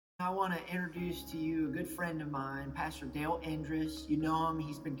I want to introduce to you a good friend of mine, Pastor Dale Endress. You know him.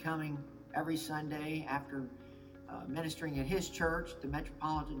 He's been coming every Sunday after ministering at his church, the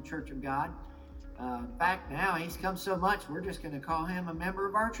Metropolitan Church of God. In fact, now he's come so much, we're just going to call him a member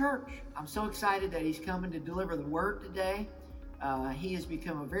of our church. I'm so excited that he's coming to deliver the word today. He has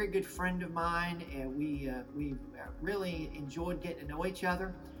become a very good friend of mine, and we really enjoyed getting to know each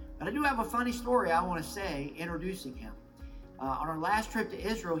other. But I do have a funny story I want to say introducing him. On our last trip to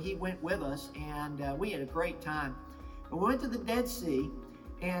Israel, he went with us, and we had a great time. We went to the Dead Sea,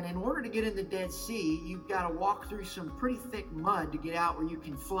 and in order to get in the Dead Sea, you've got to walk through some pretty thick mud to get out where you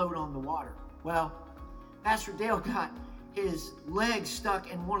can float on the water. Well, Pastor Dale got his legs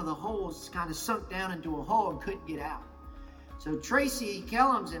stuck in one of the holes, kind of sunk down into a hole and couldn't get out. So Tracy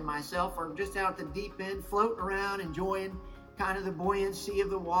Kellums and myself are just out at the deep end, floating around, enjoying kind of the buoyancy of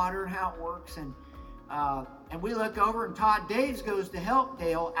the water and how it works. And we look over, and Todd Daves goes to help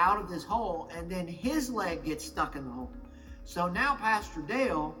Dale out of this hole, and then his leg gets stuck in the hole. So now Pastor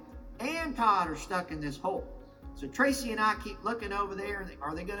Dale and Todd are stuck in this hole. So Tracy and I keep looking over there.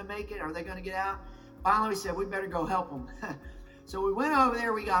 Are they going to make it? Are they going to get out? Finally, we said, we better go help them. So we went over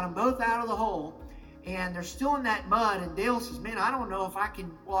there. We got them both out of the hole, and they're still in that mud. And Dale says, man, I don't know if I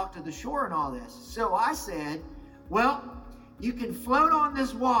can walk to the shore and all this. So I said, well, you can float on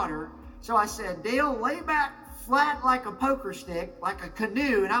this water. So I said, Dale, lay back flat like a poker stick, like a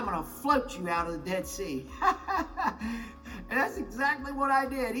canoe, and I'm going to float you out of the Dead Sea. And that's exactly what I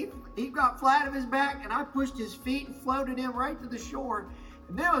did. He got flat on his back, and I pushed his feet and floated him right to the shore.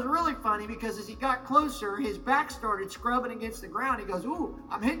 And then it was really funny because as he got closer, his back started scrubbing against the ground. He goes, ooh,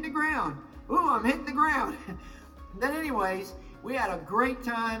 I'm hitting the ground. Ooh, I'm hitting the ground. And then anyways, we had a great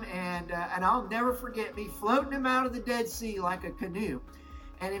time, and I'll never forget me floating him out of the Dead Sea like a canoe.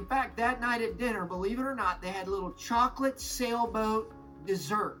 And in fact, that night at dinner, believe it or not, they had little chocolate sailboat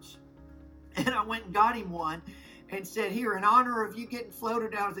desserts. And I went and got him one and said, here, in honor of you getting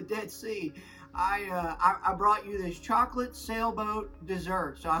floated out of the Dead Sea, I brought you this chocolate sailboat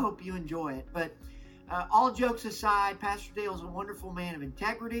dessert. So I hope you enjoy it. But all jokes aside, Pastor Dale is a wonderful man of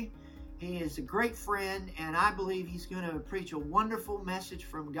integrity. He is a great friend, and I believe he's going to preach a wonderful message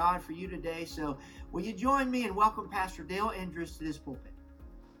from God for you today. So will you join me and welcome Pastor Dale Endress to this pulpit?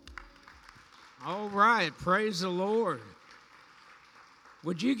 All right, praise the Lord.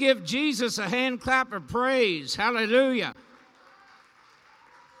 Would you give Jesus a hand clap of praise? Hallelujah.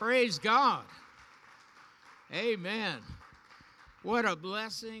 Praise God. Amen. What a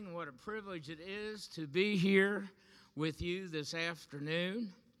blessing, what a privilege it is to be here with you this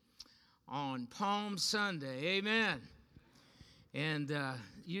afternoon on Palm Sunday. Amen. And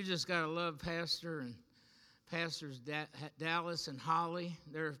you just got to love Pastor and Pastors Dallas and Holly.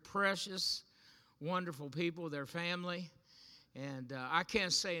 They're precious, wonderful people, their family, and I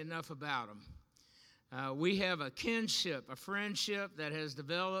can't say enough about them. We have a kinship, a friendship that has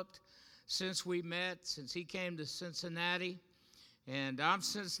developed since we met, since he came to Cincinnati, and I'm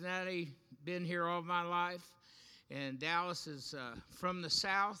Cincinnati, been here all my life, and Dallas is from the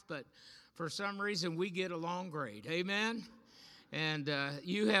South, but for some reason we get along great, amen? And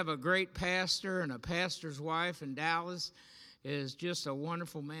you have a great pastor and a pastor's wife, and Dallas is just a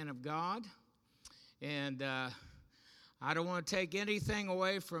wonderful man of God. And I don't want to take anything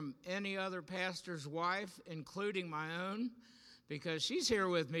away from any other pastor's wife, including my own, because she's here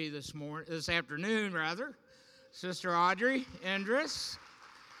with me this afternoon, Sister Audrey Endress.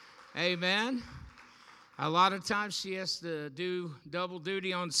 Amen. A lot of times she has to do double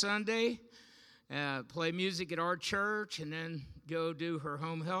duty on Sunday, play music at our church, and then go do her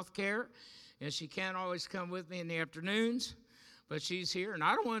home health care. And she can't always come with me in the afternoons. But she's here, and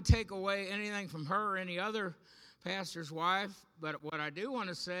I don't want to take away anything from her or any other pastor's wife, but what I do want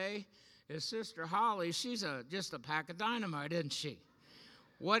to say is Sister Holly, she's just a pack of dynamite, isn't she?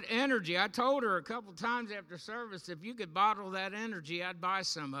 What energy. I told her a couple times after service, if you could bottle that energy, I'd buy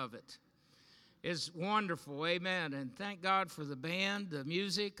some of it. It's wonderful, amen, and thank God for the band, the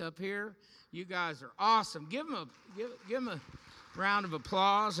music up here. You guys are awesome. Give them a round of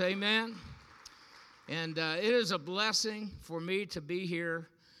applause, amen. And it is a blessing for me to be here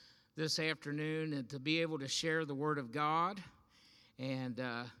this afternoon and to be able to share the Word of God. And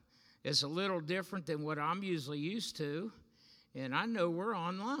it's a little different than what I'm usually used to. And I know we're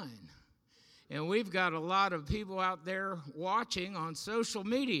online. And we've got a lot of people out there watching on social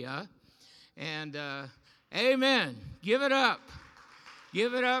media. And amen. Give it up.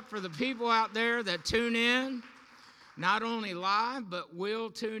 Give it up for the people out there that tune in. Not only live, but will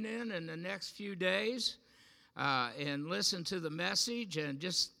tune in the next few days and listen to the message and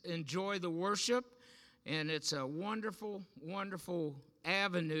just enjoy the worship. And it's a wonderful, wonderful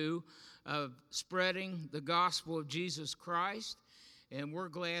avenue of spreading the gospel of Jesus Christ, and we're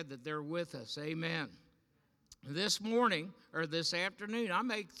glad that they're with us. Amen. This morning, or this afternoon, I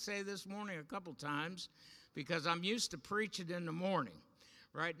may say this morning a couple times because I'm used to preaching in the morning.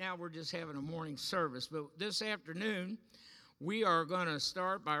 Right now, we're just having a morning service, but this afternoon, we are going to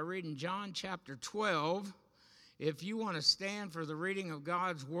start by reading John chapter 12. If you want to stand for the reading of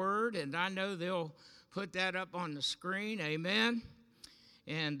God's word, and I know they'll put that up on the screen, amen.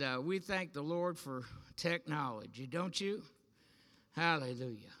 And we thank the Lord for technology, don't you?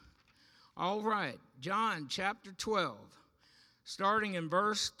 Hallelujah. All right, John chapter 12. Starting in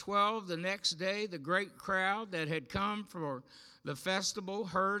verse 12, the next day, the great crowd that had come for the festival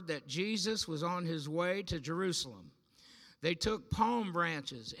heard that Jesus was on his way to Jerusalem. They took palm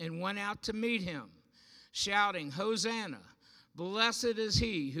branches and went out to meet him, shouting, "Hosanna! Blessed is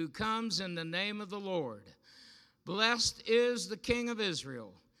he who comes in the name of the Lord. Blessed is the King of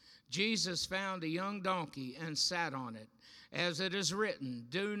Israel." Jesus found a young donkey and sat on it, as it is written,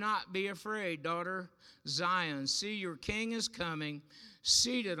 "Do not be afraid, daughter Zion. See, your king is coming,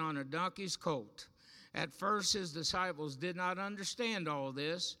 seated on a donkey's colt." At first, his disciples did not understand all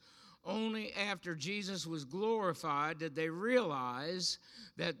this. Only after Jesus was glorified did they realize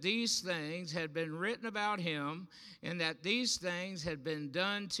that these things had been written about him and that these things had been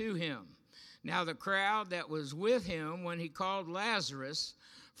done to him. Now the crowd that was with him when he called Lazarus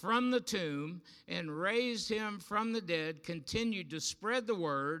from the tomb and raised him from the dead continued to spread the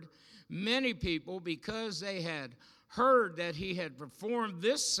word. Many people, because they had heard that he had performed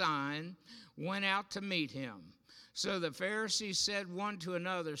this sign, went out to meet him. So the Pharisees said one to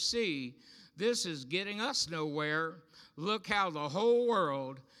another, "See, this is getting us nowhere. Look how the whole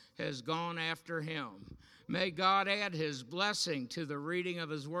world has gone after him." May God add his blessing to the reading of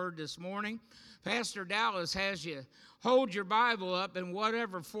his word this morning. Pastor Dallas has you hold your Bible up in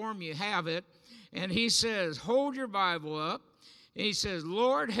whatever form you have it. And he says, hold your Bible up. And he says,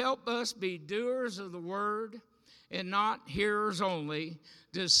 "Lord, help us be doers of the word and not hearers only,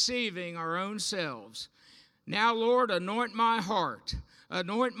 deceiving our own selves. Now, Lord, anoint my heart,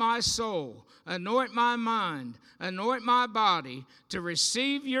 anoint my soul, anoint my mind, anoint my body to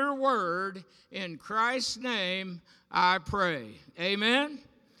receive your word. In Christ's name I pray." Amen?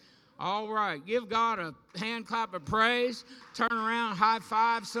 All right. Give God a hand clap of praise. Turn around, high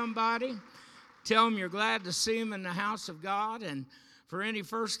five somebody. Tell them you're glad to see them in the house of God. And for any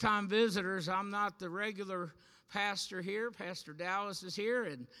first-time visitors, I'm not the regular pastor here. Pastor Dallas is here,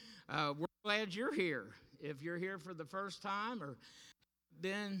 and we're glad you're here. If you're here for the first time or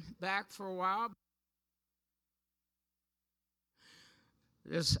been back for a while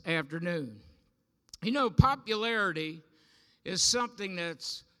this afternoon. You know, popularity is something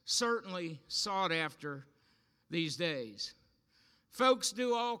that's certainly sought after these days. Folks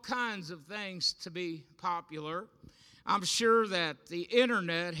do all kinds of things to be popular. I'm sure that the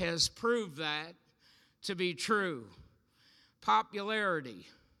internet has proved that to be true. Popularity.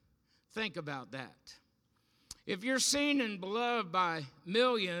 Think about that. If you're seen and beloved by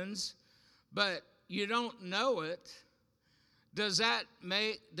millions, but you don't know it, does that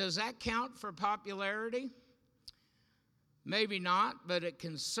count for popularity? Maybe not, but it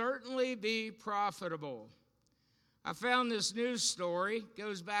can certainly be profitable. I found this news story,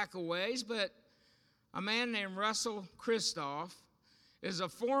 goes back a ways, but a man named Russell Christoff is a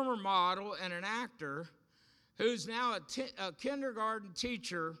former model and an actor who's now a kindergarten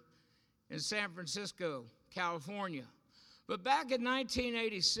teacher in San Francisco, California. But back in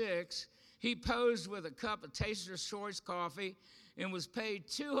 1986, he posed with a cup of Taster's Choice coffee and was paid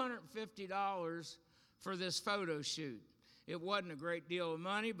 $250 for this photo shoot. It wasn't a great deal of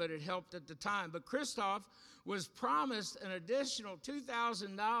money, but it helped at the time. But Christoff was promised an additional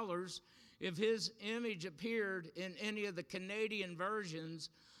 $2,000 if his image appeared in any of the Canadian versions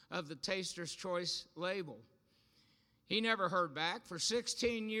of the Taster's Choice label. He never heard back for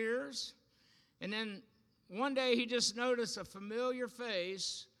 16 years, and then one day he just noticed a familiar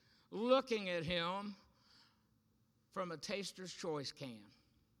face looking at him from a Taster's Choice can.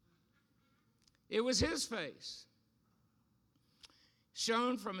 It was his face,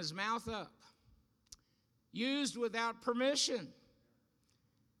 shown from his mouth up, used without permission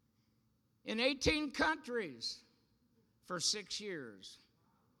in 18 countries for 6 years.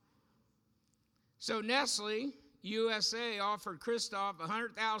 So Nestle USA offered Christoff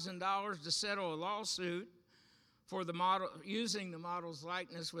 $100,000 to settle a lawsuit for the model, using the model's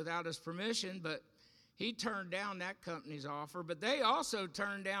likeness without his permission, but he turned down that company's offer. But they also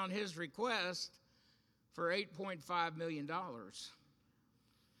turned down his request for $8.5 million.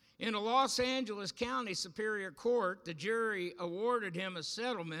 In a Los Angeles County Superior Court, the jury awarded him a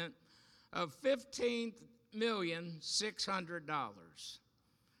settlement of $15,600,000.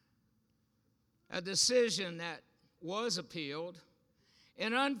 A decision that was appealed,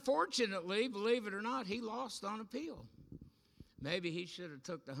 and unfortunately, believe it or not, he lost on appeal. Maybe he should have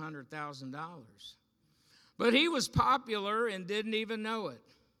took the $100,000. But he was popular and didn't even know it.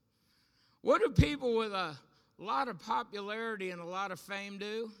 What do people with a lot of popularity and a lot of fame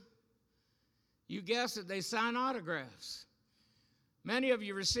do? You guessed it, they sign autographs. Many of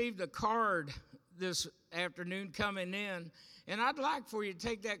you received a card this afternoon coming in, and I'd like for you to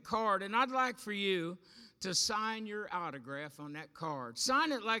take that card, and I'd like for you to sign your autograph on that card.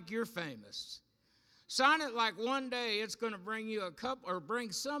 Sign it like you're famous. Sign it like one day it's going to bring you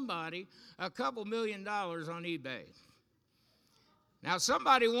bring somebody a couple $1 million on eBay. Now,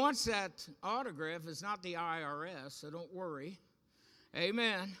 somebody wants that autograph. It's not the IRS, so don't worry.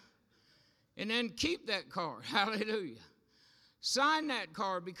 Amen. And then keep that card. Hallelujah. Sign that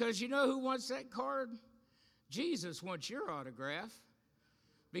card, because you know who wants that card? Jesus wants your autograph,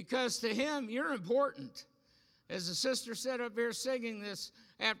 because to him, you're important. As the sister said up here singing this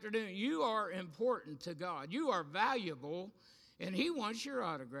afternoon, you are important to God. You are valuable, and he wants your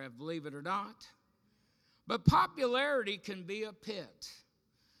autograph, believe it or not. But popularity can be a pit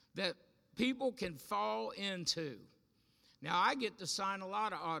that people can fall into. Now, I get to sign a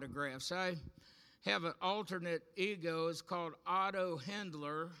lot of autographs. I have an alternate ego. It's called Otto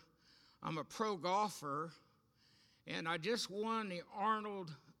Hendler. I'm a pro golfer, and I just won the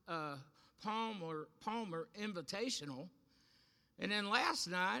Arnold Palmer Invitational. And then last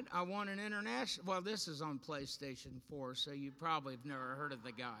night, I won an international. Well, this is on PlayStation 4, so you probably have never heard of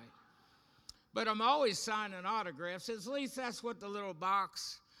the guy. But I'm always signing autographs. At least that's what the little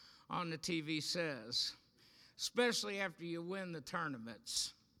box on the TV says, especially after you win the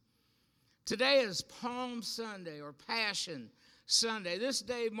tournaments. Today is Palm Sunday, or Passion Sunday. This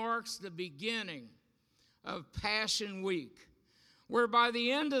day marks the beginning of Passion Week, where by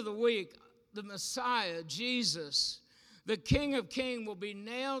the end of the week, the Messiah, Jesus, the King of Kings, will be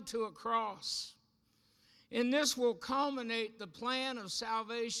nailed to a cross. And this will culminate the plan of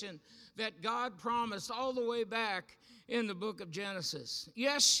salvation that God promised all the way back in the book of Genesis.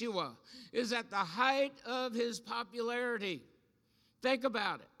 Yeshua is at the height of his popularity. Think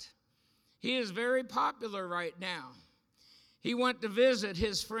about it. He is very popular right now. He went to visit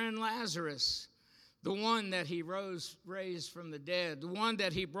his friend Lazarus, the one that he raised from the dead, the one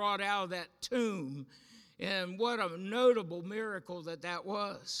that he brought out of that tomb. And what a notable miracle that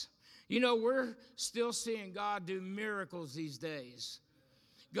was. You know, we're still seeing God do miracles these days.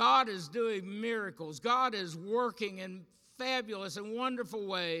 God is doing miracles. God is working in fabulous and wonderful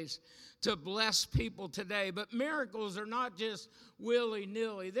ways to bless people today. But miracles are not just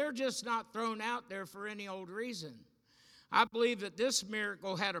willy-nilly. They're just not thrown out there for any old reason. I believe that this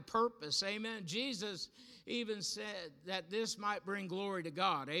miracle had a purpose. Amen. Jesus even said that this might bring glory to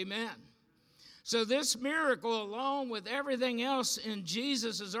God. Amen. So this miracle, along with everything else in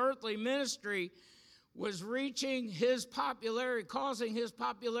Jesus' earthly ministry, was reaching his popularity, causing his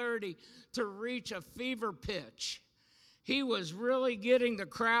popularity to reach a fever pitch. He was really getting the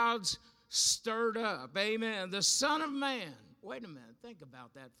crowds stirred up. Amen. The Son of Man. Wait a minute. Think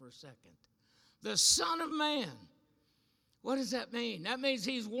about that for a second. The Son of Man. What does that mean? That means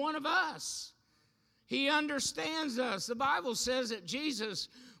he's one of us. He understands us. The Bible says that Jesus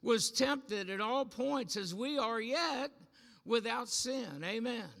was tempted at all points as we are, yet without sin.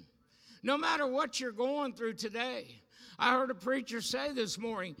 Amen. No matter what you're going through today. I heard a preacher say this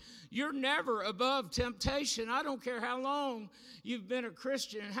morning, you're never above temptation. I don't care how long you've been a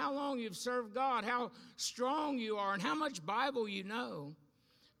Christian, and how long you've served God, how strong you are, and how much Bible you know.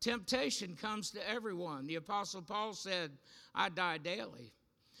 Temptation comes to everyone. The Apostle Paul said, I die daily.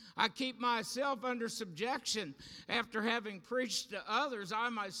 I keep myself under subjection. After having preached to others, I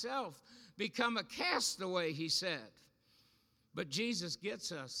myself become a castaway, he said. But Jesus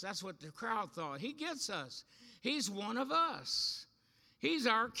gets us. That's what the crowd thought. He gets us. He's one of us. He's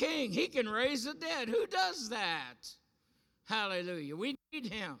our king. He can raise the dead. Who does that? Hallelujah. We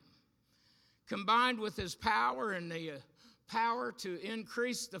need him. Combined with his power and the power to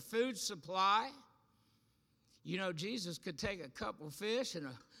increase the food supply. You know, Jesus could take a couple fish and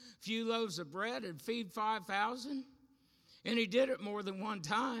a few loaves of bread and feed 5,000. And he did it more than one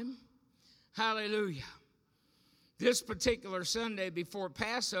time. Hallelujah. This particular Sunday before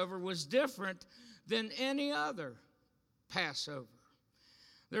Passover was different than any other Passover.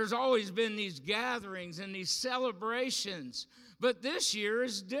 There's always been these gatherings and these celebrations, but this year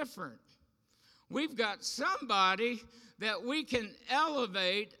is different. We've got somebody that we can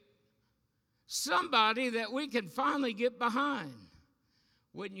elevate somebody that we can finally get behind.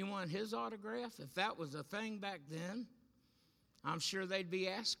 Wouldn't you want his autograph? If that was a thing back then, I'm sure they'd be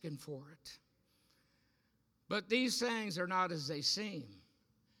asking for it. But these things are not as they seem.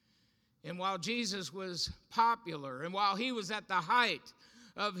 And while Jesus was popular, and while he was at the height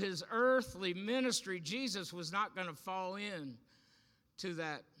of his earthly ministry, Jesus was not going to fall in to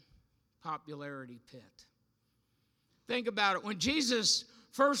that popularity pit. Think about it. When Jesus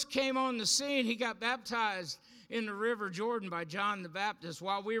first came on the scene, he got baptized in the River Jordan by John the Baptist.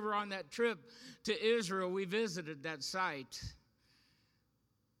 While we were on that trip to Israel, we visited that site.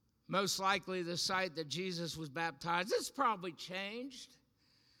 Most likely the site that Jesus was baptized. It's probably changed.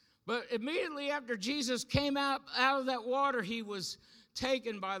 But immediately after Jesus came out of that water, he was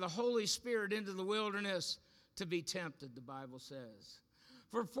taken by the Holy Spirit into the wilderness to be tempted, the Bible says.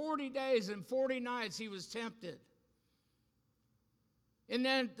 For 40 days and 40 nights he was tempted. And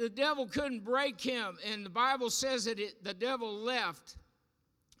then the devil couldn't break him, and the Bible says that the devil left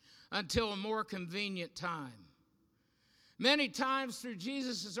until a more convenient time. Many times through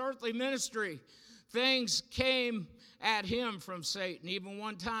Jesus' earthly ministry, things came at him from Satan. Even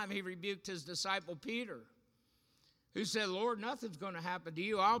one time he rebuked his disciple Peter, who said, Lord, nothing's going to happen to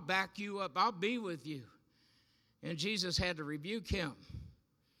you. I'll back you up. I'll be with you. And Jesus had to rebuke him.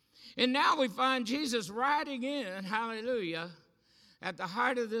 And now we find Jesus riding in, hallelujah, at the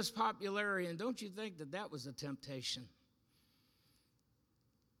height of this popularity. And don't you think that that was a temptation?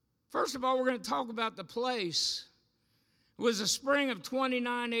 First of all, we're going to talk about the place. It was the spring of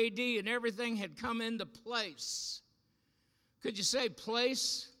 29 AD, and everything had come into place. Could you say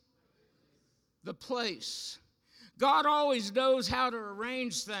place? The place. God always knows how to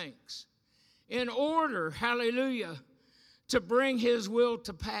arrange things in order, hallelujah, to bring his will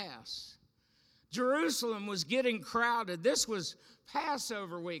to pass. Jerusalem was getting crowded. This was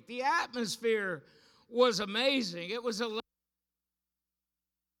Passover week. The atmosphere was amazing. It was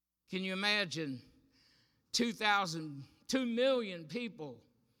Can you imagine 2 million people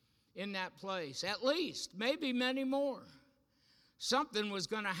in that place? At least, maybe many more. Something was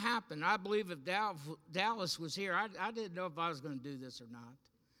going to happen. I believe if Dallas was here, I didn't know if I was going to do this or not.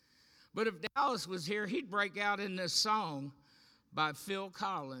 But if Dallas was here, he'd break out in this song by Phil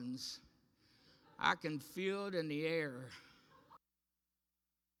Collins. I can feel it in the air.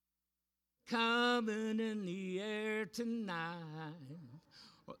 Coming in the air tonight.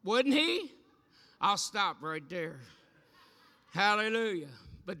 Wouldn't he? I'll stop right there. Hallelujah.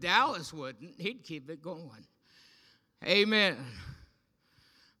 But Dallas wouldn't. He'd keep it going. Amen.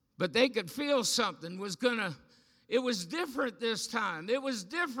 But they could feel something it was different this time. It was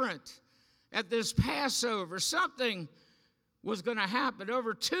different at this Passover. Something was going to happen.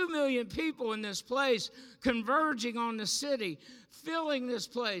 Over 2 million people in this place converging on the city, filling this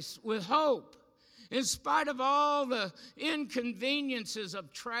place with hope. In spite of all the inconveniences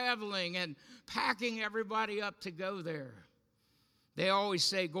of traveling and packing everybody up to go there. They always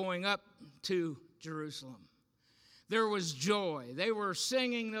say going up to Jerusalem. There was joy. They were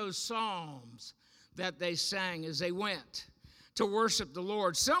singing those psalms that they sang as they went to worship the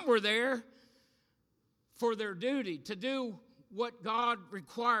Lord. Some were there for their duty, to do what God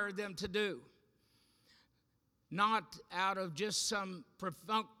required them to do. Not out of just some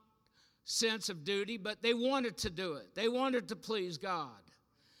profound sense of duty, but they wanted to do it. They wanted to please God.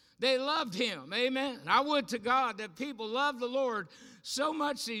 They loved him. Amen. I would to God that people love the Lord so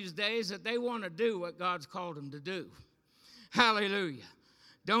much these days that they want to do what God's called them to do. Hallelujah.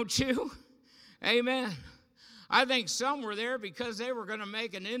 Don't you? Amen. I think some were there because they were going to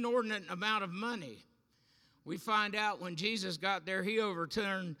make an inordinate amount of money. We find out when Jesus got there, he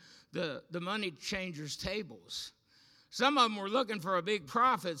overturned the money changers' tables. Some of them were looking for a big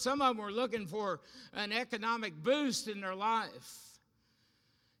profit. Some of them were looking for an economic boost in their life.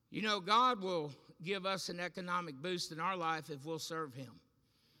 You know, God will give us an economic boost in our life if we'll serve him,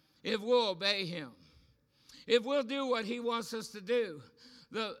 if we'll obey him, if we'll do what he wants us to do.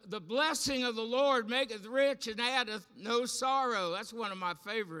 The blessing of the Lord maketh rich and addeth no sorrow. That's one of my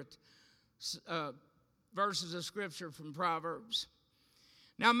favorite verses of Scripture from Proverbs.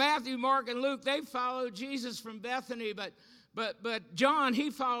 Now, Matthew, Mark, and Luke, they followed Jesus from Bethany, but John, he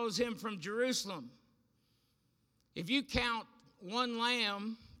follows him from Jerusalem. If you count one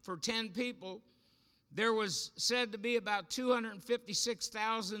lamb for 10 people, there was said to be about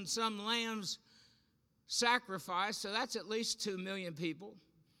 256,000 some lambs sacrificed, so that's at least 2 million people.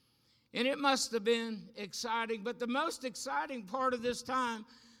 And it must have been exciting, but the most exciting part of this time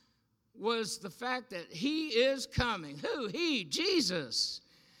was the fact that he is coming. Who? He, Jesus.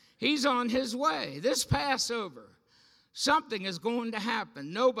 He's on his way. This Passover, something is going to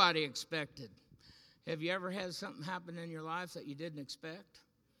happen nobody expected. Have you ever had something happen in your life that you didn't expect?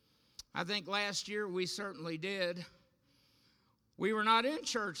 I think last year we certainly did. We were not in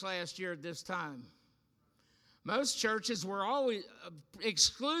church last year at this time. Most churches were always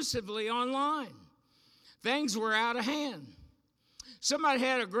exclusively online. Things were out of hand. Somebody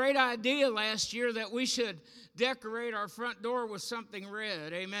had a great idea last year that we should decorate our front door with something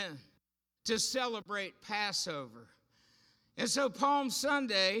red, amen, to celebrate Passover. And so Palm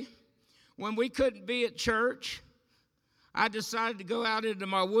Sunday, when we couldn't be at church, I decided to go out into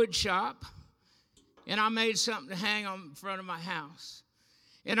my wood shop, and I made something to hang on front of my house.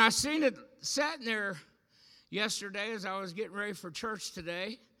 And I seen it sitting there yesterday as I was getting ready for church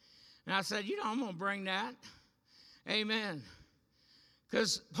today, and I said, I'm going to bring that. Amen.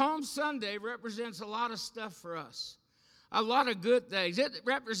 Because Palm Sunday represents a lot of stuff for us, a lot of good things. It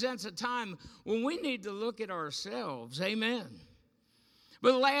represents a time when we need to look at ourselves. Amen.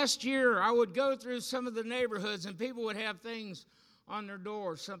 But last year, I would go through some of the neighborhoods, and people would have things on their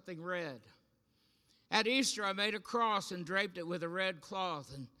door, something red. At Easter, I made a cross and draped it with a red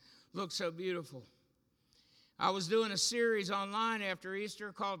cloth, and it looked so beautiful. I was doing a series online after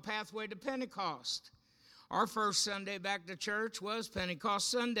Easter called Pathway to Pentecost. Our first Sunday back to church was Pentecost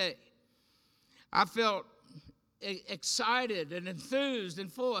Sunday. I felt excited and enthused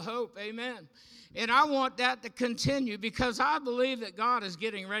and full of hope, amen. And I want that to continue because I believe that God is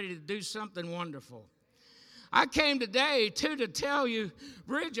getting ready to do something wonderful. I came today, to tell you,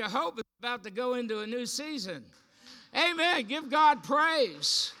 Bridge of Hope is about to go into a new season. Amen. Give God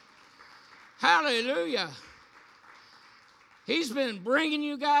praise. Hallelujah. He's been bringing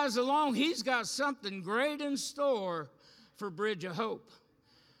you guys along. He's got something great in store for Bridge of Hope.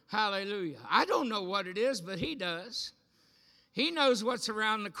 Hallelujah. I don't know what it is, but He does. He knows what's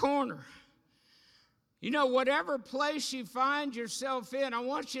around the corner. Whatever place you find yourself in, I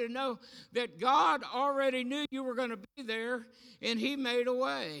want you to know that God already knew you were going to be there, and He made a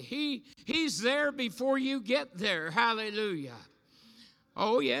way. He's there before you get there. Hallelujah.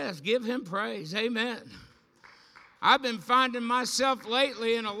 Oh, yes, give Him praise. Amen. I've been finding myself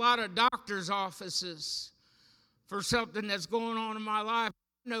lately in a lot of doctor's offices for something that's going on in my life.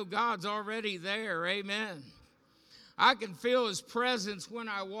 I know God's already there. Amen. I can feel His presence when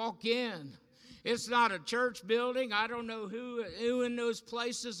I walk in. It's not a church building. I don't know who in those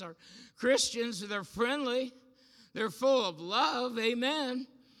places are Christians. They're friendly. They're full of love. Amen.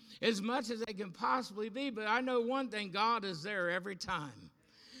 As much as they can possibly be. But I know one thing, God is there every time.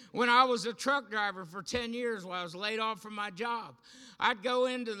 When I was a truck driver for 10 years while I was laid off from my job, I'd go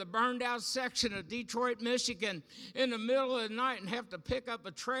into the burned out section of Detroit, Michigan in the middle of the night and have to pick up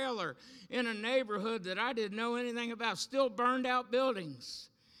a trailer in a neighborhood that I didn't know anything about, still burned out buildings.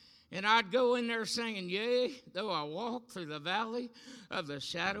 And I'd go in there singing, "Yea, though I walk through the valley of the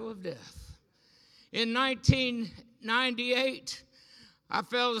shadow of death." In 1998, I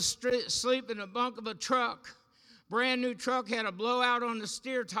fell asleep in the bunk of a truck. Brand new truck, had a blowout on the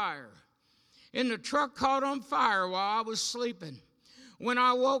steer tire. And the truck caught on fire while I was sleeping. When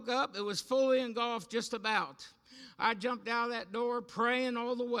I woke up, it was fully engulfed just about. I jumped out of that door praying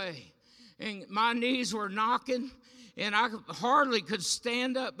all the way. And my knees were knocking, and I hardly could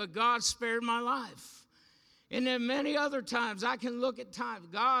stand up, but God spared my life. And then many other times, I can look at times,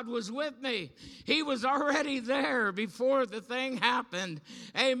 God was with me. He was already there before the thing happened.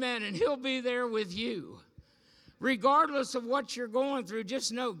 Amen. And He'll be there with you. Regardless of what you're going through,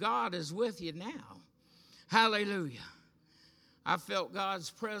 just know God is with you now. Hallelujah. I felt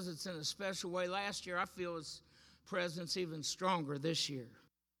God's presence in a special way last year. I feel His presence even stronger this year.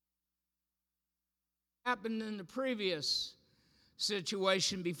 Happened in the previous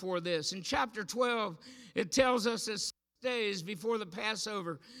situation before this. In chapter 12, it tells us that 6 days before the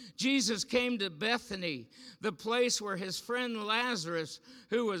Passover, Jesus came to Bethany, the place where His friend Lazarus,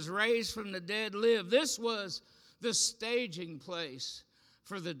 who was raised from the dead, lived. This was the staging place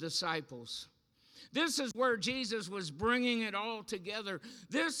for the disciples. This is where Jesus was bringing it all together.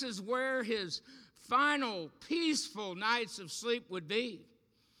 This is where His final peaceful nights of sleep would be,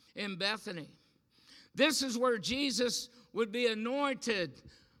 in Bethany. This is where Jesus would be anointed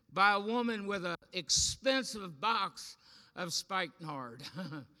by a woman with an expensive box of spikenard.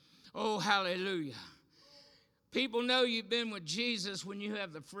 Oh, hallelujah. People know you've been with Jesus when you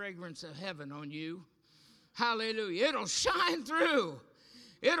have the fragrance of heaven on you. Hallelujah. It'll shine through.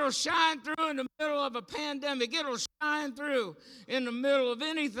 It'll shine through in the middle of a pandemic. It'll shine through in the middle of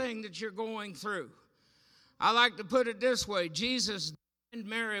anything that you're going through. I like to put it this way. Jesus and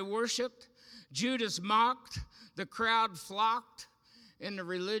Mary worshiped. Judas mocked. The crowd flocked. And the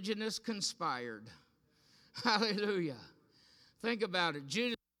religionists conspired. Hallelujah. Think about it.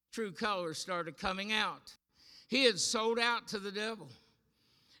 Judas true colors started coming out. He had sold out to the devil.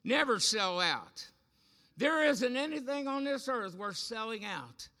 Never sell out. There isn't anything on this earth worth selling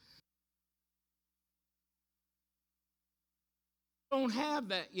out. Don't have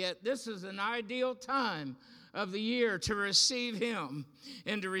that yet. This is an ideal time of the year to receive him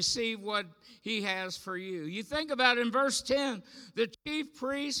and to receive what he has for you. You think about it in verse 10, the chief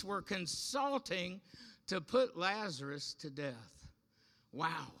priests were consulting to put Lazarus to death.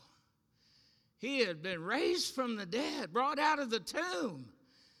 Wow. He had been raised from the dead, brought out of the tomb.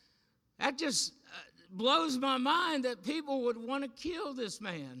 That just blows my mind that people would want to kill this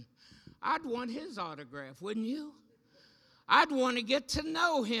man. I'd want his autograph, wouldn't you? I'd want to get to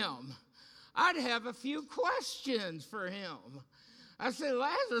know him. I'd have a few questions for him. I said,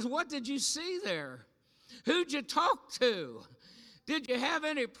 Lazarus, what did you see there? Who'd you talk to? Did you have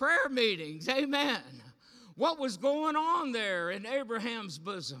any prayer meetings? Amen. What was going on there in Abraham's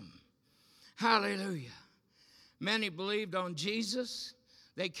bosom? Hallelujah. Many believed on Jesus.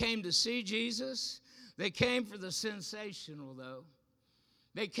 They came to see Jesus. They came for the sensational, though.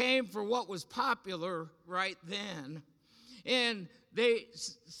 They came for what was popular right then. And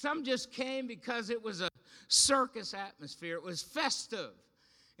some just came because it was a circus atmosphere. It was festive,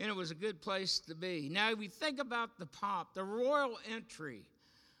 and it was a good place to be. Now, we think about the pomp, the royal entry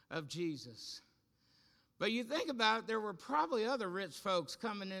of Jesus. But you think about it, there were probably other rich folks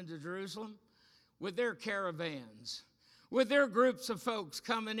coming into Jerusalem with their caravans, with their groups of folks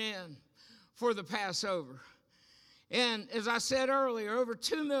coming in for the Passover. And as I said earlier, over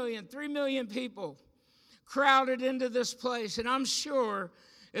 2 million, 3 million people crowded into this place. And I'm sure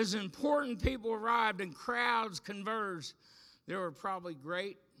as important people arrived and crowds converged, there were probably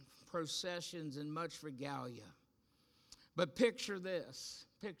great processions and much regalia. But picture this.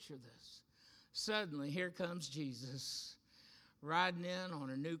 Suddenly, here comes Jesus riding in on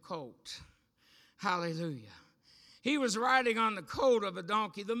a new colt. Hallelujah. He was riding on the colt of a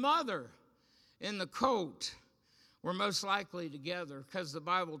donkey. The mother and the colt were most likely together because the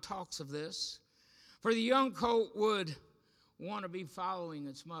Bible talks of this. For the young colt would want to be following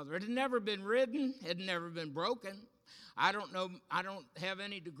its mother. It had never been ridden. It had never been broken. I don't know. I don't have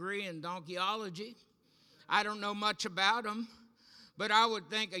any degree in donkeyology. I don't know much about them. But I would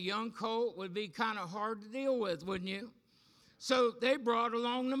think a young colt would be kind of hard to deal with, wouldn't you? So they brought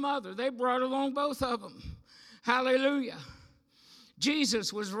along the mother. They brought along both of them. Hallelujah.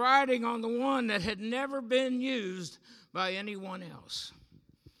 Jesus was riding on the one that had never been used by anyone else.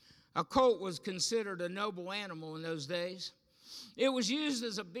 A colt was considered a noble animal in those days. It was used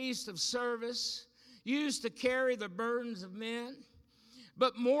as a beast of service, used to carry the burdens of men.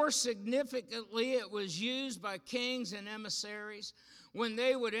 But more significantly, it was used by kings and emissaries. When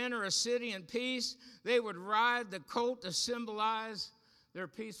they would enter a city in peace, they would ride the colt to symbolize their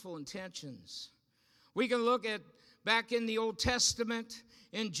peaceful intentions. We can look at back in the Old Testament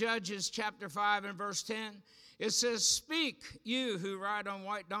in Judges chapter 5 and verse 10. It says, "Speak, you who ride on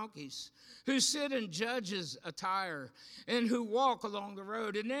white donkeys, who sit in judges' attire, and who walk along the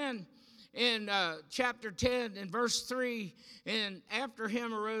road." And then in chapter 10, in verse 3, and after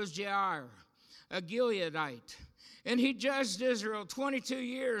him arose Jair, a Gileadite, and he judged Israel 22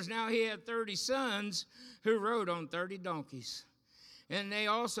 years. Now he had 30 sons who rode on 30 donkeys. And they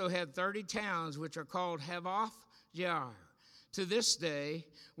also had 30 towns, which are called Havoth Jair, to this day,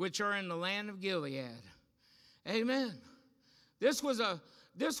 which are in the land of Gilead. Amen. This was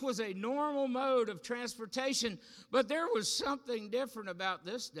a normal mode of transportation, but there was something different about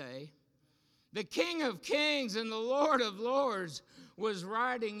this day. The King of Kings and the Lord of Lords was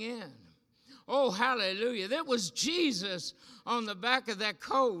riding in. Oh, hallelujah. That was Jesus on the back of that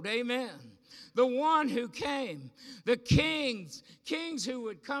colt. Amen. The one who came. The kings who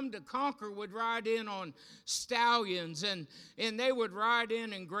would come to conquer would ride in on stallions, and they would ride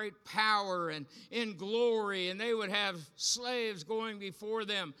in great power and in glory, and they would have slaves going before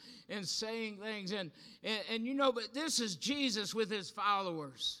them and saying things. And you know, but this is Jesus with his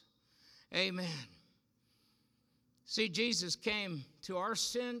followers. Amen. See, Jesus came to our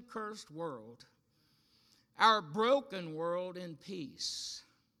sin-cursed world, our broken world, in peace.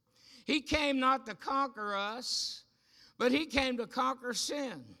 He came not to conquer us, but he came to conquer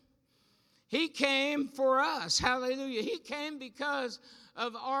sin. He came for us. Hallelujah. He came because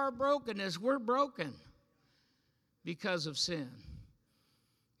of our brokenness. We're broken because of sin.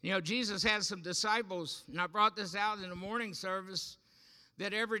 You know, Jesus had some disciples, and I brought this out in the morning service,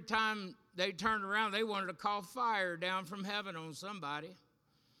 that every time they turned around, they wanted to call fire down from heaven on somebody.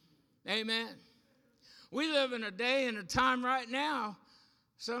 Amen. We live in a day and a time right now,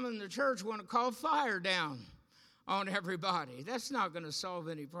 some in the church want to call fire down on everybody. That's not going to solve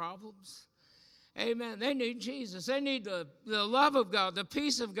any problems. Amen. They need Jesus. They need the love of God, the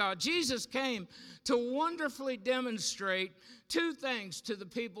peace of God. Jesus came to wonderfully demonstrate two things to the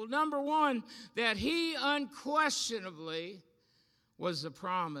people. Number one, that he unquestionably was the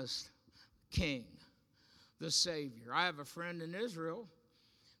promised king, the Savior. I have a friend in Israel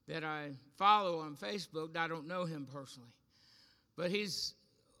that I follow on Facebook. I don't know him personally, but he's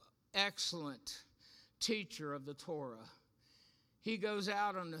excellent teacher of the Torah. He goes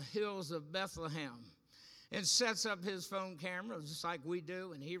out on the hills of Bethlehem and sets up his phone camera just like we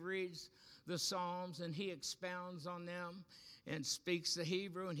do, and he reads the Psalms and he expounds on them and speaks the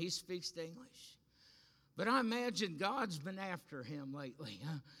Hebrew and he speaks the English. But I imagine God's been after him lately.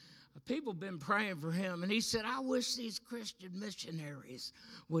 People have been praying for him, and he said, I wish these Christian missionaries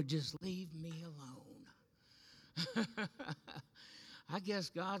would just leave me alone. I guess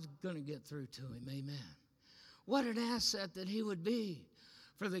God's going to get through to him. Amen. What an asset that he would be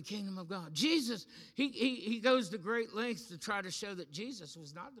for the kingdom of God. Jesus, he goes to great lengths to try to show that Jesus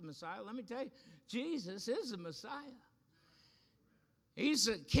was not the Messiah. Let me tell you, Jesus is the Messiah. He's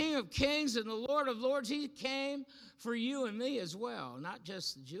the King of kings and the Lord of lords. He came for you and me as well, not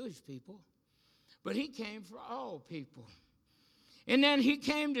just the Jewish people, but he came for all people. And then he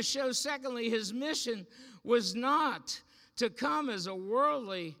came to show, secondly, his mission was not to come as a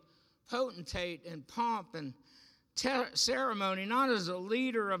worldly potentate in pomp and ceremony, not as a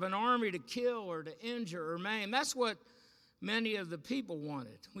leader of an army to kill or to injure or maim. That's what many of the people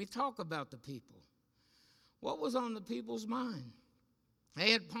wanted. We talk about the people. What was on the people's mind?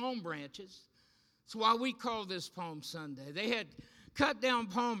 They had palm branches. That's why we call this Palm Sunday. They had cut down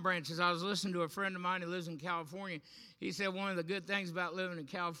palm branches. I was listening to a friend of mine who lives in California. He said one of the good things about living in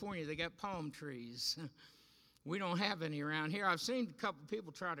California, they got palm trees. We don't have any around here. I've seen a couple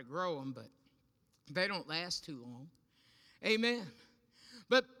people try to grow them, but they don't last too long. Amen.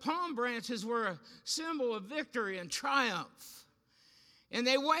 But palm branches were a symbol of victory and triumph. And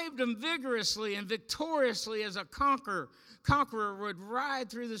they waved them vigorously and victoriously as a conqueror would ride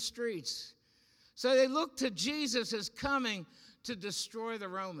through the streets. So they looked to Jesus as coming to destroy the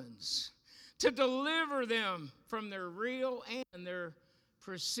Romans, to deliver them from their real and their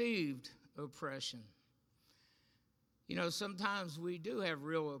perceived oppression. You know, sometimes we do have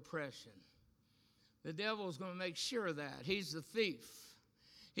real oppression. The devil's going to make sure of that. He's the thief.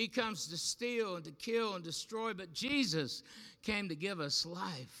 He comes to steal and to kill and destroy, but Jesus came to give us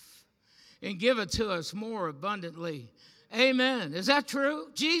life and give it to us more abundantly. Amen. Is that true?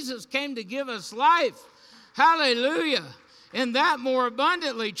 Jesus came to give us life. Hallelujah. And that more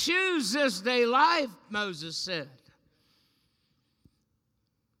abundantly. Choose this day life, Moses said.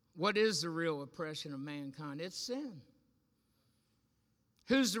 What is the real oppression of mankind? It's sin.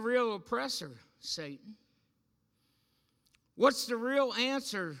 Who's the real oppressor? Satan. What's the real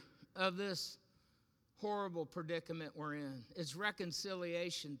answer of this horrible predicament we're in? It's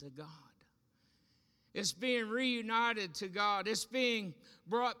reconciliation to God. It's being reunited to God. It's being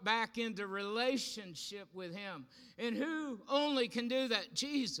brought back into relationship with him. And who only can do that?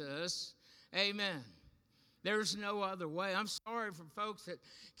 Jesus. Amen. There's no other way. I'm sorry for folks that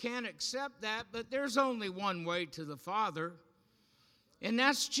can't accept that, but there's only one way to the Father, and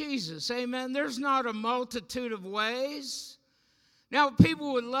that's Jesus. Amen. There's not a multitude of ways. Now,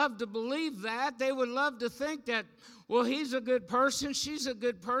 people would love to believe that. They would love to think that, well, he's a good person, she's a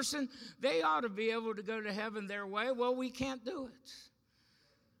good person. They ought to be able to go to heaven their way. Well, we can't do it.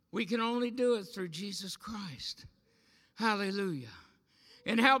 We can only do it through Jesus Christ. Hallelujah.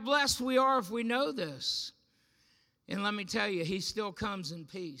 And how blessed we are if we know this. And let me tell you, he still comes in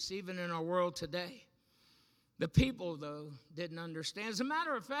peace, even in our world today. The people, though, didn't understand. As a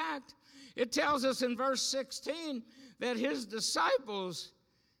matter of fact, it tells us in verse 16 that his disciples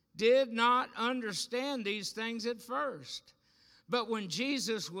did not understand these things at first. But when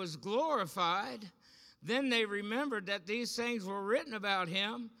Jesus was glorified, then they remembered that these things were written about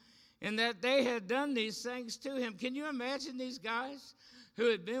him and that they had done these things to him. Can you imagine these guys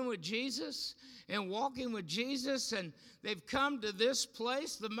who had been with Jesus and walking with Jesus, and they've come to this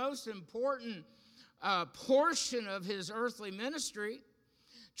place, the most important portion of his earthly ministry?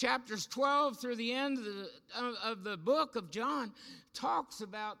 Chapters 12 through the end of the book of John talks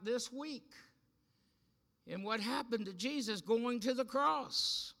about this week and what happened to Jesus going to the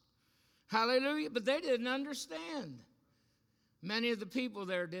cross. Hallelujah. But they didn't understand. Many of the people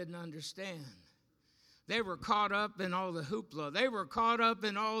there didn't understand. They were caught up in all the hoopla. They were caught up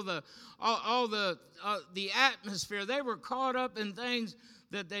in all the atmosphere. They were caught up in things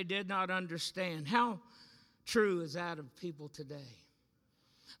that they did not understand. How true is that of people today?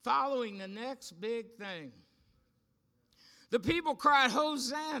 Following the next big thing The people cried,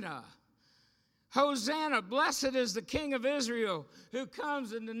 Hosanna! Hosanna! Blessed is the King of Israel who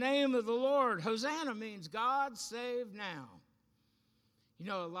comes in the name of the Lord. Hosanna means God save now. You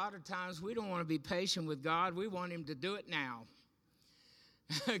know, a lot of times we don't want to be patient with God. We want him to do it now.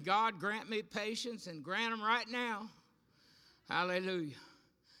 God, grant me patience and grant them right now. Hallelujah.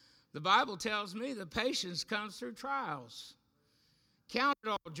 The Bible tells me the patience comes through trials. Count it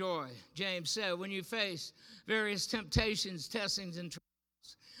all joy, James said, when you face various temptations, testings, and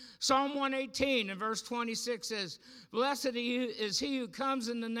trials. Psalm 118 and verse 26 says, Blessed is he who comes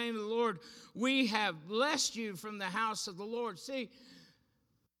in the name of the Lord. We have blessed you from the house of the Lord. See,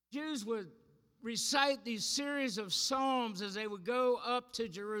 Jews would recite these series of psalms as they would go up to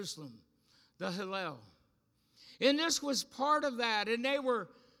Jerusalem, the Hallel. And this was part of that, and they were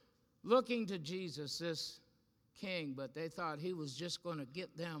looking to Jesus, this king, but they thought he was just going to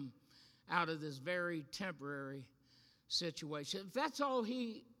get them out of this very temporary situation. If that's all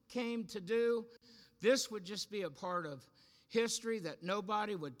he came to do, this would just be a part of history that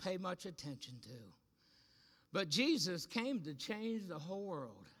nobody would pay much attention to. But Jesus came to change the whole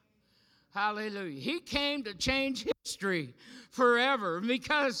world. Hallelujah. He came to change history forever.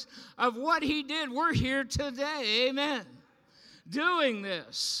 Because of what he did, we're here today. Amen. Doing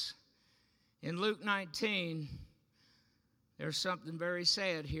this. In Luke 19, there's something very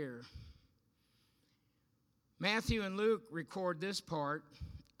sad here. Matthew and Luke record this part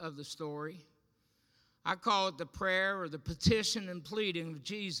of the story. I call it the prayer or the petition and pleading of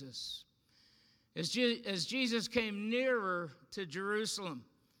Jesus. As Jesus came nearer to Jerusalem,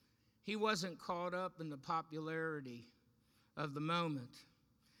 he wasn't caught up in the popularity of the moment.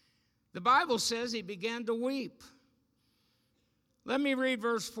 The Bible says he began to weep. Let me read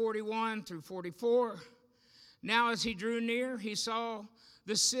verse 41 through 44. Now as he drew near, he saw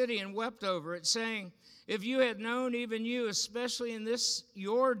the city and wept over it, saying, If you had known, even you, especially in this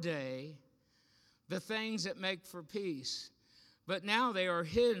your day, the things that make for peace, but now they are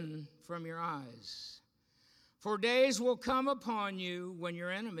hidden from your eyes. For days will come upon you when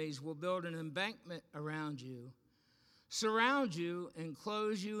your enemies will build an embankment around you, surround you, and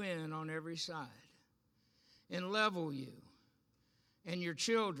close you in on every side, and level you and your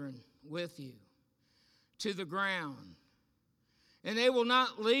children with you to the ground. And they will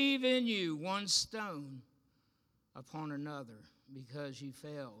not leave in you one stone upon another, because you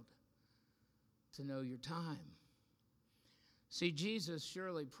failed to know your time. See, Jesus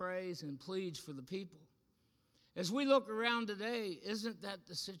surely prays and pleads for the people. As we look around today, isn't that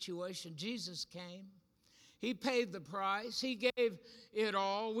the situation? Jesus came. He paid the price. He gave it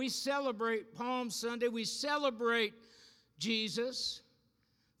all. We celebrate Palm Sunday. We celebrate Jesus.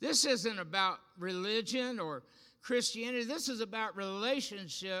 This isn't about religion or Christianity. This is about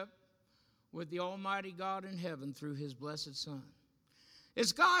relationship with the Almighty God in heaven through his blessed Son.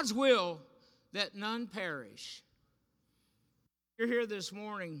 It's God's will that none perish. You're here this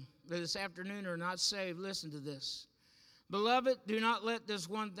morning, this afternoon, are not saved. Listen to this. Beloved, do not let this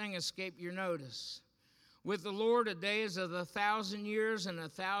one thing escape your notice. With the Lord, a day is of 1,000 years, and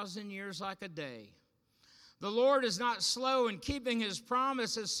 1,000 years like a day. The Lord is not slow in keeping his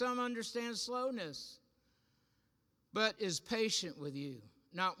promise, as some understand slowness, but is patient with you,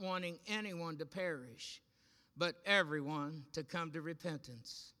 not wanting anyone to perish, but everyone to come to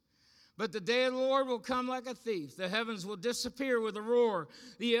repentance. But the day of the Lord will come like a thief. The heavens will disappear with a roar.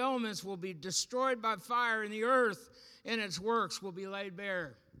 The elements will be destroyed by fire, and the earth and its works will be laid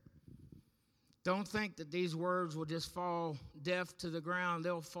bare. Don't think that these words will just fall deaf to the ground.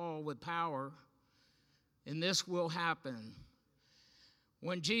 They'll fall with power, and this will happen.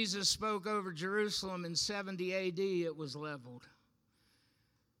 When Jesus spoke over Jerusalem in 70 AD, it was leveled.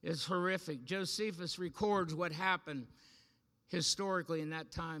 It's horrific. Josephus records what happened historically in that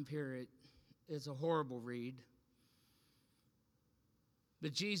time period. It's a horrible read.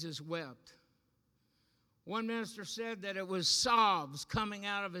 But Jesus wept. One minister said that it was sobs coming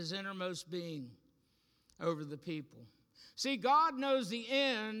out of his innermost being over the people. See, God knows the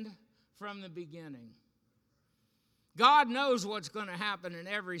end from the beginning. God knows what's going to happen in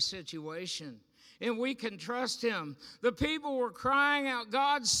every situation, and we can trust him. The people were crying out,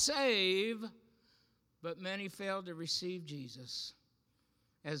 God save, but many failed to receive Jesus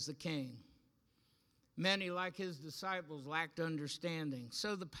as the king. Many, like his disciples, lacked understanding.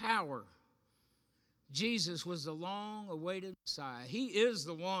 So the power, Jesus was the long-awaited Messiah. He is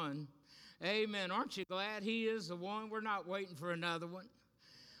the one. Amen. Aren't you glad he is the one? We're not waiting for another one.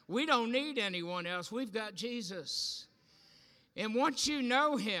 We don't need anyone else. We've got Jesus. And once you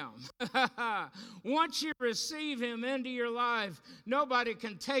know him, once you receive him into your life, nobody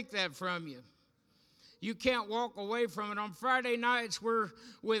can take that from you. You can't walk away from it. On Friday nights, we're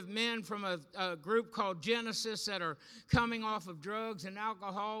with men from a group called Genesis that are coming off of drugs and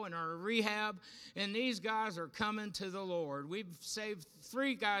alcohol and are rehab, and these guys are coming to the Lord. We've saved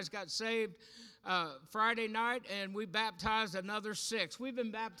 3 guys got saved Friday night, and we baptized another 6. We've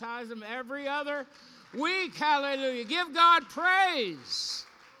been baptizing them every other week. Hallelujah. Give God praise.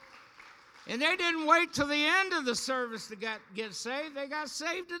 And they didn't wait till the end of the service to get saved. They got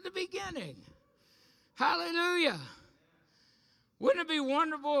saved at the beginning. Hallelujah. Wouldn't it be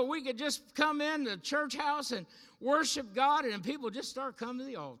wonderful if we could just come in the church house and worship God and people just start coming to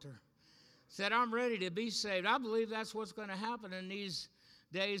the altar? Said, I'm ready to be saved. I believe that's what's going to happen in these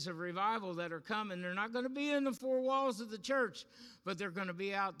days of revival that are coming. They're not going to be in the 4 walls of the church, but they're going to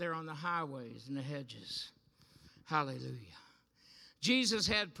be out there on the highways and the hedges. Hallelujah. Jesus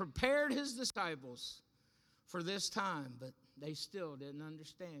had prepared his disciples for this time, but they still didn't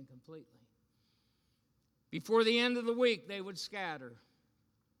understand completely. Before the end of the week, they would scatter.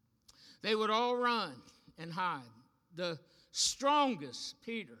 They would all run and hide. The strongest,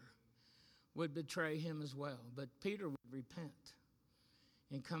 Peter, would betray him as well. But Peter would repent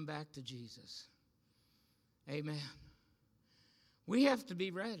and come back to Jesus. Amen. We have to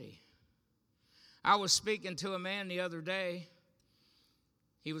be ready. I was speaking to a man the other day.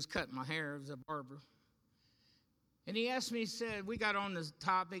 He was cutting my hair. He was a barber. And he asked me, he said, we got on the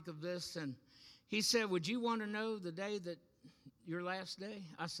topic of this, and he said, would you want to know the day that your last day?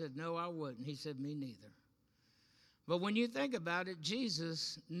 I said, no, I wouldn't. He said, me neither. But when you think about it,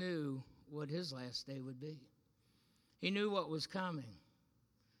 Jesus knew what his last day would be. He knew what was coming.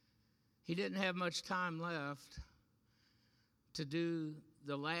 He didn't have much time left to do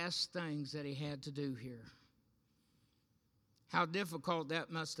the last things that he had to do here. How difficult that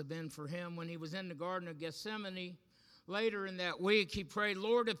must have been for him when he was in the Garden of Gethsemane. Later in that week, he prayed,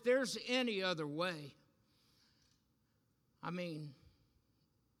 Lord, if there's any other way. I mean,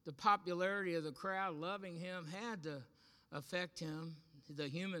 the popularity of the crowd loving him had to affect him, the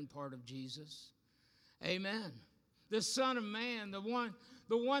human part of Jesus. Amen. The Son of Man, the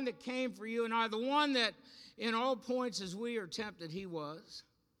one that came for you and I, the one that in all points as we are tempted, he was,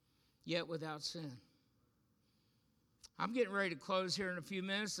 yet without sin. I'm getting ready to close here in a few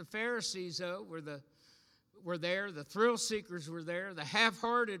minutes. The Pharisees, though, were there. The thrill seekers were there. The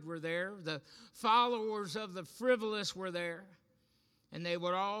half-hearted were there. The followers of the frivolous were there. And they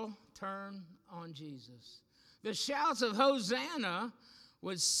would all turn on Jesus. The shouts of Hosanna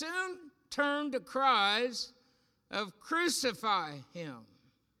would soon turn to cries of crucify him.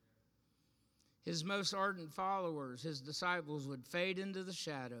 His most ardent followers, his disciples, would fade into the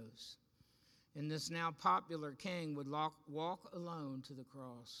shadows. And this now popular king would walk alone to the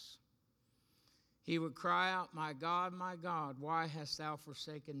cross. He would cry out, my God, why hast thou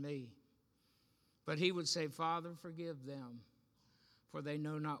forsaken me? But he would say, Father, forgive them, for they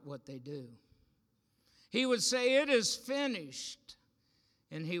know not what they do. He would say, it is finished.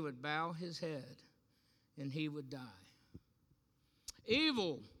 And he would bow his head, and he would die.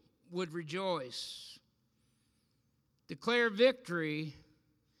 Evil would rejoice, declare victory,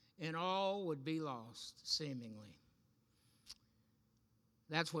 and all would be lost, seemingly.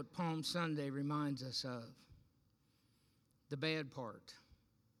 That's what Palm Sunday reminds us of, the bad part.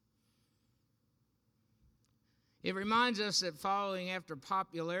 It reminds us that following after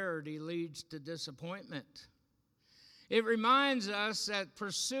popularity leads to disappointment. It reminds us that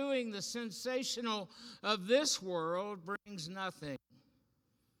pursuing the sensational of this world brings nothing.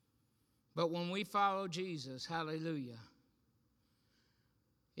 But when we follow Jesus, hallelujah,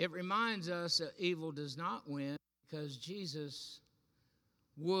 it reminds us that evil does not win because Jesus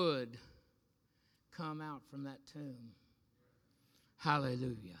would come out from that tomb.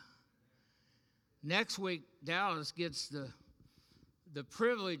 Hallelujah. Next week, Dallas gets the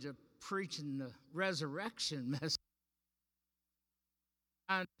privilege of preaching the resurrection message.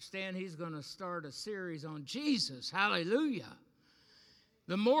 I understand he's going to start a series on Jesus. Hallelujah.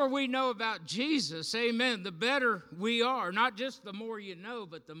 The more we know about Jesus, amen, the better we are. Not just the more you know,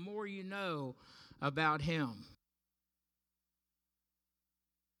 but the more you know about him.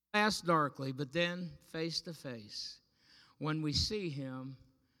 Last darkly, but then face to face. When we see him,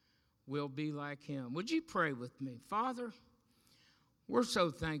 we'll be like him. Would you pray with me? Father, we're so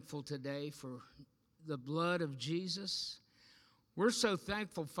thankful today for the blood of Jesus. We're so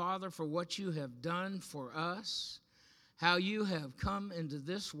thankful, Father, for what you have done for us, how you have come into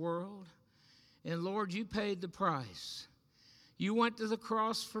this world. And Lord, you paid the price. You went to the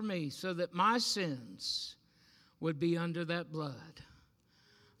cross for me so that my sins would be under that blood.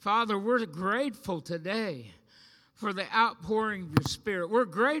 Father, we're grateful today for the outpouring of your Spirit. We're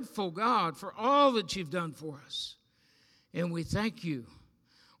grateful, God, for all that you've done for us. And we thank you.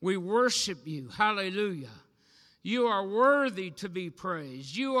 We worship you. Hallelujah. You are worthy to be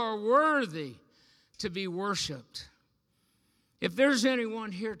praised. You are worthy to be worshiped. If there's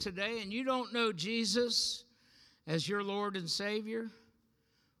anyone here today and you don't know Jesus as your Lord and Savior,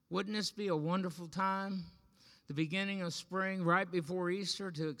 wouldn't this be a wonderful time, the beginning of spring, right before Easter,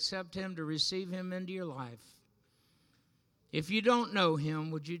 to accept him, to receive him into your life? If you don't know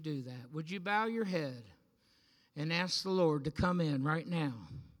him, would you do that? Would you bow your head and ask the Lord to come in right now?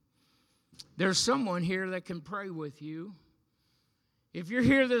 There's someone here that can pray with you. If you're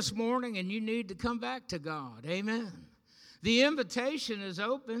here this morning and you need to come back to God, amen. The invitation is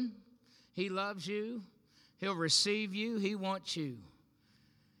open. He loves you. He'll receive you. He wants you.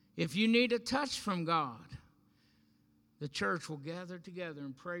 If you need a touch from God, the church will gather together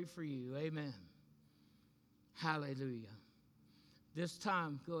and pray for you. Amen. Hallelujah. This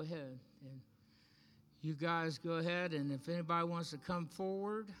time, go ahead. And you guys go ahead. And if anybody wants to come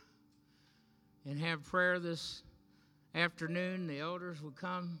forward and have prayer this afternoon, the elders will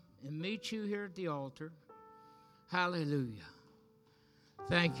come and meet you here at the altar. Hallelujah.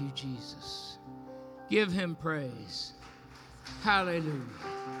 Thank you, Jesus. Give him praise. Hallelujah.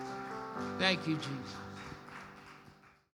 Thank you, Jesus.